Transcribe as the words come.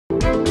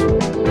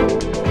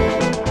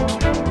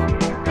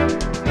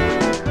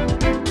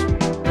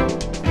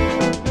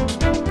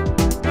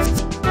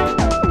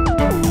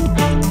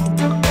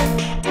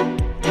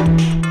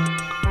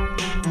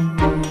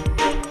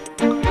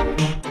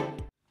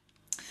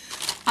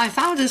I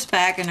found this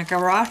bag in a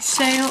garage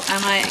sale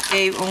and I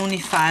gave only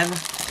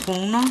 5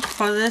 kroner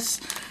for this.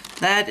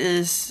 That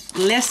is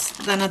less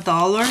than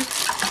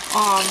 $1.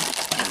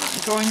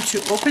 I'm going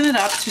to open it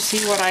up to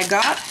see what I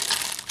got.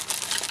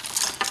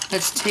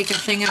 Let's take a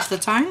thing at a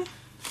time.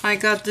 I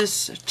got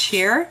this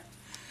chair.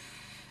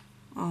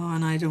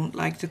 And I don't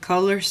like the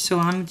color, so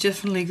I'm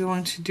definitely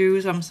going to do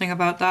something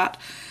about that.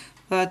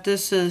 But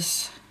this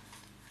is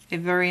a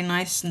very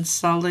nice and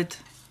solid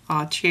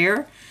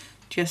chair.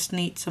 Just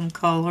need some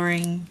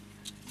coloring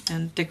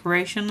and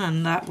decoration,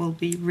 and that will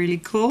be really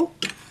cool.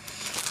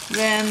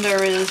 Then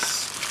there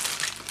is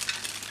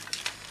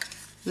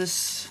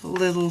this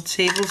little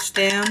table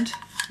stand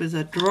with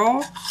a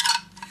drawer,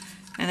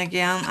 and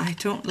again I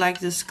don't like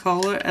this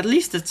color. At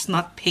least it's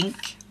not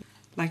pink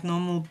like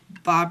normal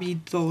Barbie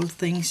doll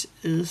things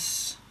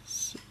is.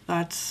 So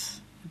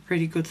that's a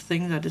pretty good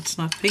thing that it's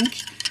not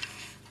pink.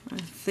 I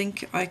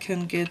think I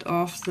can get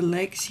off the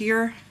legs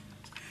here.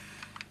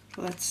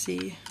 Let's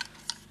see.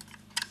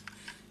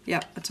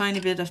 Yeah, a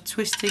tiny bit of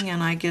twisting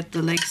and I get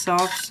the legs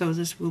off, so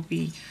this will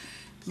be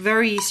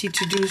very easy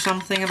to do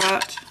something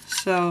about.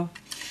 So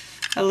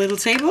a little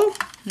table,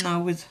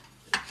 now with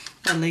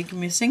a leg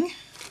missing.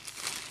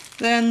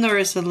 Then there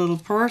is a little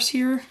purse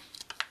here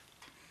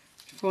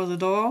for the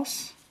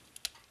dolls.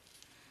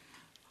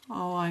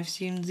 Oh, I've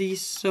seen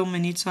these so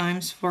many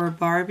times for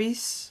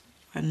Barbies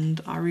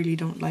and I really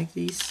don't like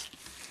these.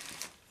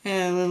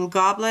 A little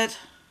goblet.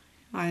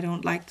 I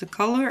don't like the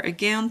color,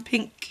 again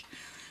pink.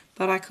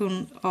 But I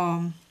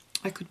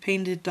could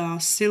paint it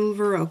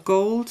silver or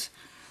gold,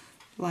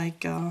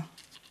 like a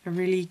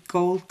really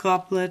gold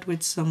goblet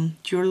with some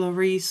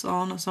jewelries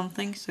on or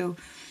something, so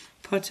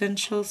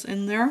potentials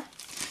in there.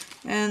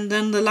 And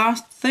then the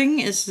last thing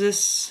is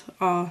this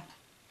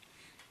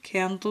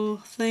candle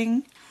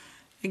thing.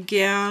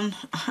 Again,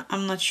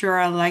 I'm not sure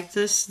I like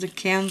this. The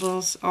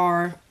candles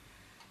are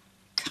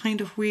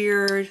kind of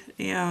weird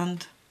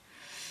and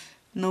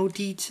no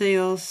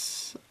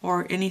details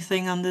or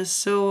anything on this,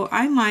 so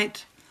I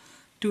might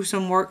do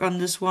some work on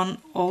this one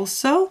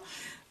also.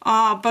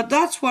 But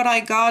that's what I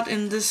got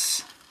in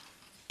this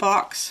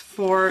box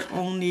for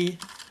only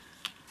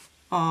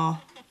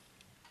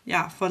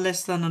yeah, for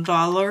less than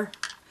 $1.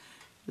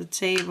 The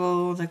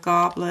table, the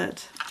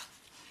goblet,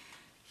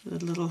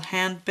 the little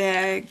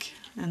handbag,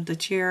 and the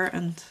chair,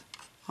 and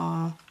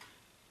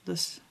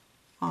this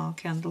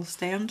candle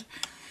stand.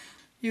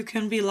 You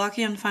can be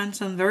lucky and find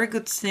some very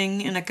good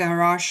thing in a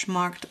garage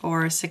market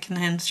or a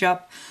secondhand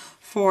shop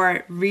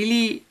for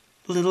really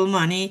little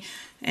money,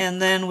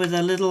 and then with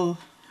a little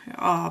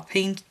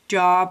paint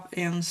job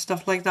and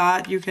stuff like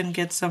that, you can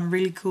get some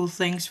really cool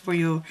things for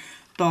your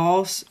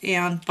dolls.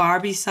 And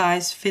Barbie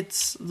size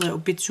fits the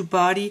Obitsu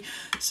body,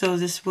 so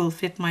this will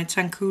fit my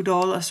Tanku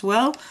doll as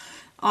well.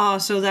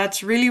 So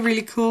that's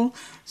really cool.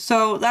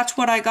 So that's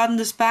what I got in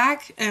this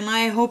bag, and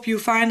I hope you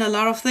find a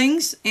lot of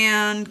things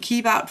and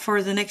keep out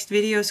for the next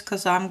videos,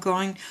 because I'm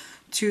going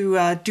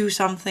to do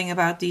something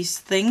about these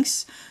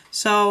things.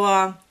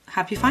 So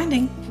happy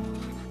finding!